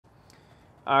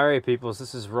All right, peoples,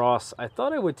 this is Ross. I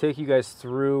thought I would take you guys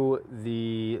through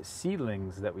the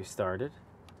seedlings that we started.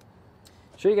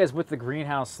 Show you guys what the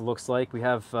greenhouse looks like. We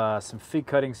have some fig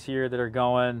cuttings here that are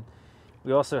going.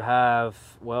 We also have,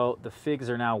 well, the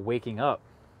figs are now waking up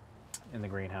in the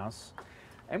greenhouse.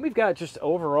 And we've got just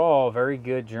overall very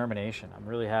good germination. I'm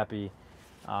really happy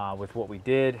with what we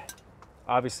did.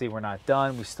 Obviously, we're not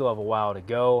done. We still have a while to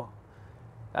go.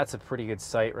 That's a pretty good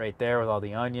site right there with all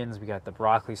the onions. We got the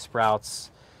broccoli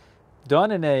sprouts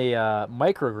done in a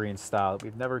microgreen style.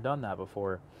 We've never done that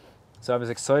before. So I was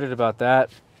excited about that.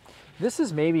 This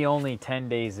is maybe only 10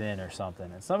 days in or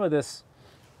something. And some of this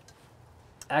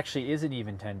actually isn't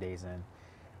even 10 days in.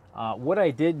 What I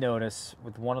did notice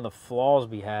with one of the flaws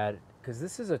we had, because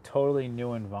this is a totally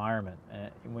new environment.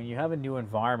 And when you have a new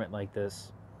environment like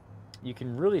this, you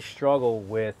can really struggle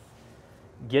with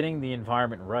getting the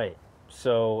environment right.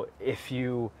 So if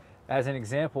you, as an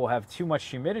example, have too much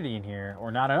humidity in here or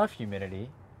not enough humidity,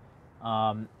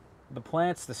 the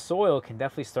plants, the soil can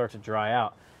definitely start to dry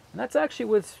out. And that's actually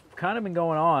what's kind of been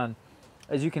going on.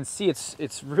 As you can see,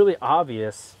 it's really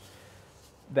obvious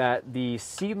that the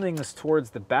seedlings towards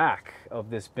the back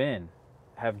of this bin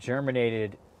have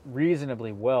germinated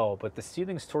reasonably well, but the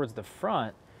seedlings towards the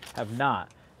front have not.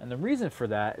 And the reason for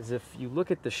that is if you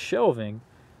look at the shelving,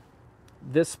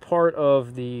 this part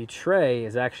of the tray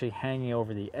is actually hanging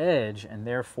over the edge, and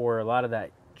therefore a lot of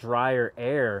that drier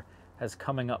air has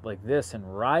coming up like this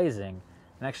and rising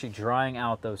and actually drying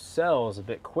out those cells a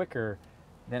bit quicker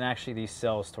than actually these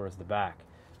cells towards the back.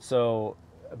 So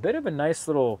a bit of a nice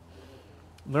little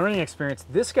learning experience.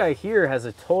 This guy here has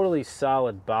a totally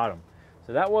solid bottom,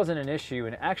 so that wasn't an issue,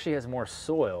 and it actually has more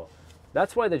soil.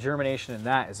 That's why the germination in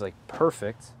that is like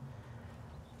perfect.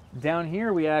 Down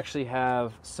here we actually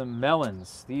have some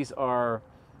melons. These are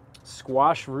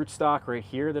squash rootstock right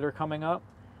here that are coming up.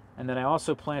 And then I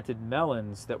also planted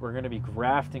melons that we're going to be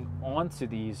grafting onto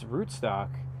these rootstock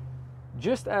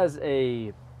just as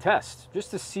a test, just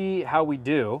to see how we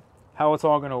do, how it's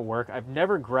all going to work. I've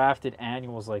never grafted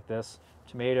annuals like this.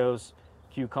 Tomatoes,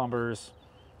 cucumbers,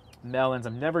 melons.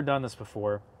 I've never done this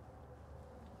before.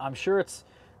 I'm sure it's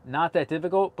not that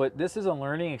difficult, but this is a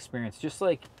learning experience. Just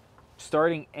like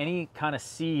starting any kind of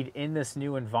seed in this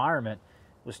new environment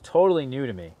was totally new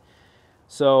to me.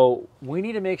 So we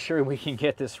need to make sure we can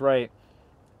get this right.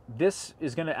 This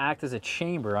is going to act as a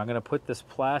chamber. I'm going to put this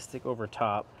plastic over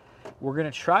top. We're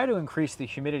going to try to increase the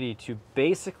humidity to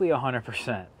basically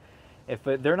 100%. If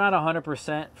they're not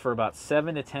 100% for about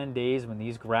 7 to 10 days when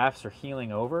these grafts are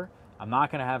healing over, I'm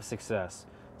not going to have success.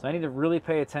 So I need to really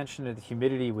pay attention to the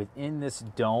humidity within this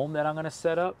dome that I'm going to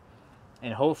set up,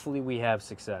 and hopefully we have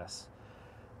success.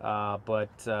 But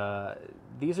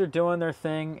these are doing their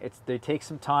thing. They take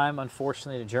some time,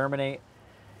 unfortunately, to germinate.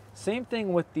 Same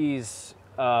thing with these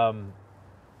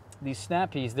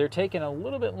snap peas. They're taking a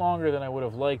little bit longer than I would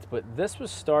have liked, but this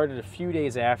was started a few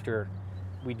days after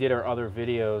we did our other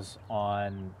videos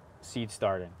on seed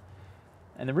starting.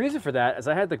 And the reason for that is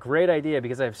I had the great idea,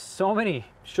 because I have so many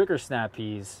sugar snap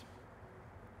peas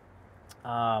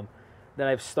that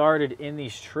I've started in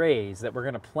these trays that we're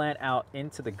going to plant out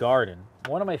into the garden.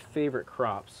 One of my favorite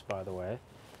crops, by the way.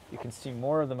 You can see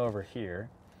more of them over here.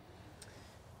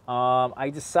 I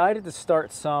decided to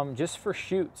start some just for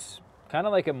shoots, kind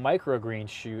of like a microgreen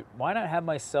shoot. Why not have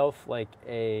myself like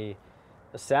a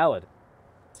salad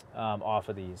off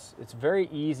of these? It's very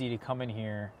easy to come in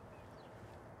here,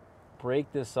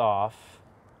 break this off,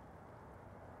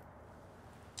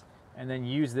 and then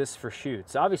use this for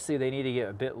shoots. Obviously they need to get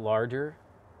a bit larger,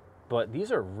 but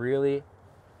these are really,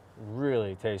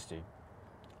 really tasty.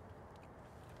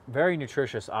 Very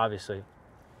nutritious, obviously.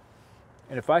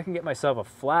 And if I can get myself a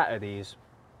flat of these,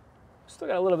 still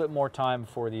got a little bit more time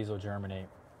before these will germinate.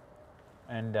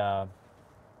 And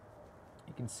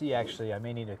you can see, actually, I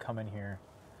may need to come in here.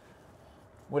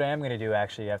 What I am going to do,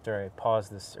 actually, after I pause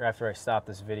this, or after I stop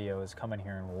this video, is come in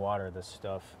here and water this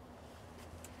stuff.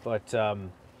 But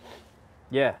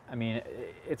yeah, I mean,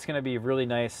 it's going to be really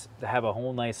nice to have a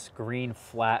whole nice green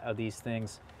flat of these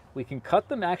things. We can cut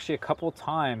them actually a couple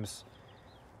times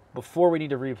before we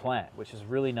need to replant, which is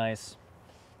really nice.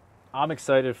 I'm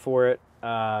excited for it.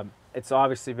 It's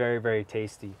obviously very, very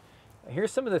tasty.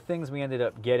 Here's some of the things we ended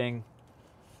up getting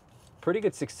pretty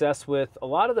good success with. A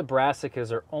lot of the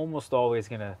brassicas are almost always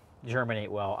going to germinate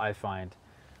well, I find.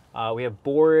 We have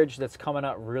borage that's coming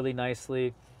up really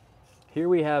nicely. Here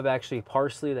we have actually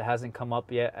parsley that hasn't come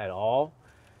up yet at all.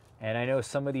 And I know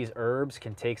some of these herbs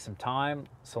can take some time.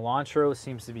 Cilantro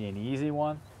seems to be an easy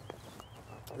one.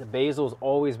 The basil's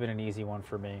always been an easy one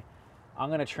for me. I'm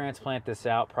going to transplant this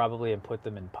out probably and put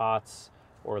them in pots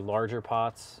or larger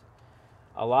pots.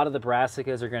 A lot of the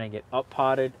brassicas are going to get up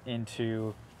potted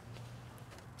into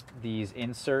these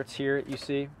inserts here you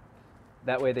see.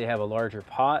 That way they have a larger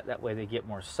pot. That way they get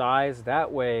more size.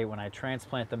 That way when I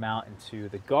transplant them out into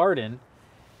the garden,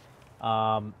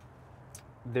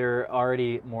 they're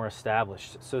already more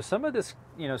established. So some of this,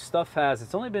 stuff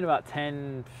it's only been about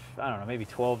 10, I don't know, maybe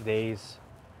 12 days.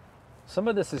 Some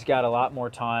of this has got a lot more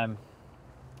time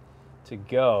to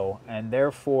go, and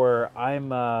therefore I'm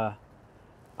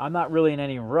not really in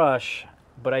any rush,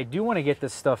 but I do want to get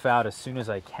this stuff out as soon as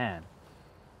I can.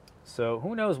 So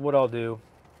who knows what I'll do,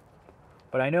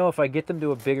 but I know if I get them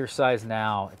to a bigger size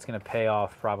now, it's going to pay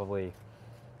off probably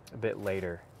a bit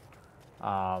later.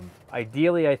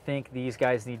 Ideally, I think these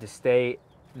guys need to stay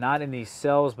not in these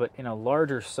cells, but in a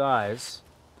larger size,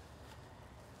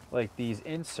 like these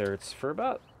inserts, for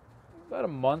about a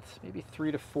month, maybe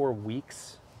 3 to 4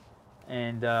 weeks.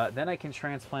 And then I can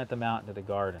transplant them out into the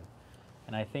garden.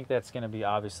 And I think that's going to be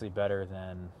obviously better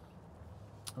than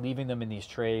leaving them in these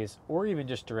trays or even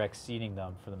just direct seeding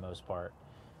them for the most part.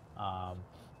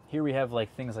 Here we have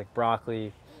things like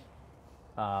broccoli,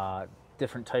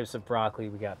 different types of broccoli.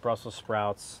 We got Brussels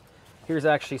sprouts. Here's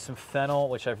actually some fennel,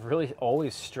 which I've really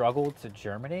always struggled to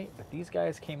germinate, but these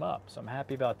guys came up, so I'm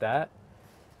happy about that.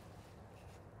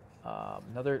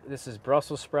 This is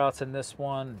Brussels sprouts in this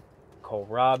one,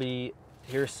 kohlrabi.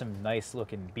 Here's some nice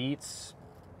looking beets.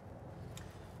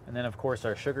 And then of course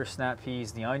our sugar snap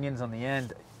peas, the onions on the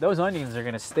end. Those onions are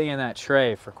going to stay in that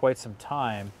tray for quite some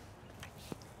time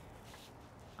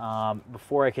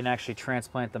before I can actually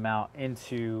transplant them out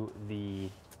into the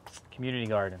community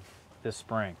garden this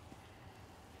spring.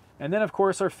 And then of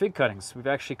course our fig cuttings. We've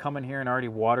actually come in here and already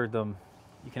watered them.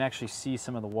 You can actually see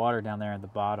some of the water down there at the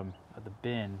bottom of the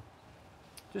bin,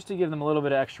 just to give them a little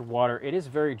bit of extra water. It is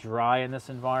very dry in this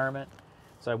environment,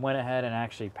 so I went ahead and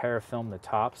actually parafilmed the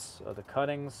tops of the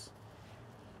cuttings.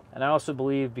 And I also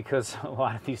believe because a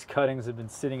lot of these cuttings have been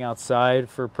sitting outside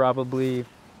for probably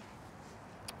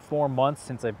 4 months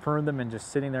since I pruned them and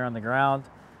just sitting there on the ground,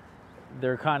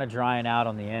 they're kind of drying out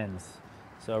on the ends.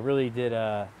 So I really did,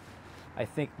 I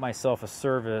think, myself a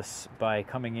service by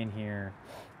coming in here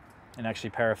and actually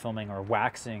parafilming or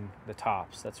waxing the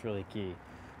tops. That's really key.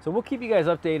 So we'll keep you guys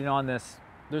updated on this.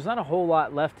 There's not a whole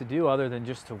lot left to do other than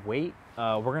just to wait.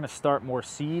 We're going to start more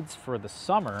seeds for the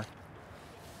summer,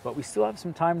 but we still have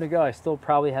some time to go. I still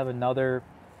probably have another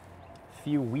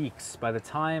few weeks. By the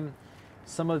time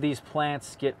some of these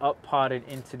plants get up potted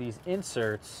into these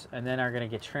inserts and then are going to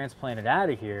get transplanted out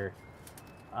of here,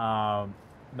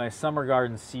 my summer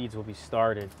garden seeds will be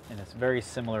started in a very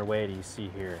similar way to you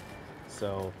see here.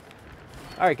 So,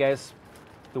 all right, guys,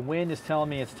 the wind is telling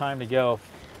me it's time to go.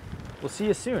 We'll see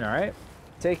you soon, all right?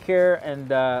 Take care,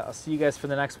 and I'll see you guys for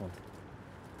the next one.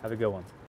 Have a good one.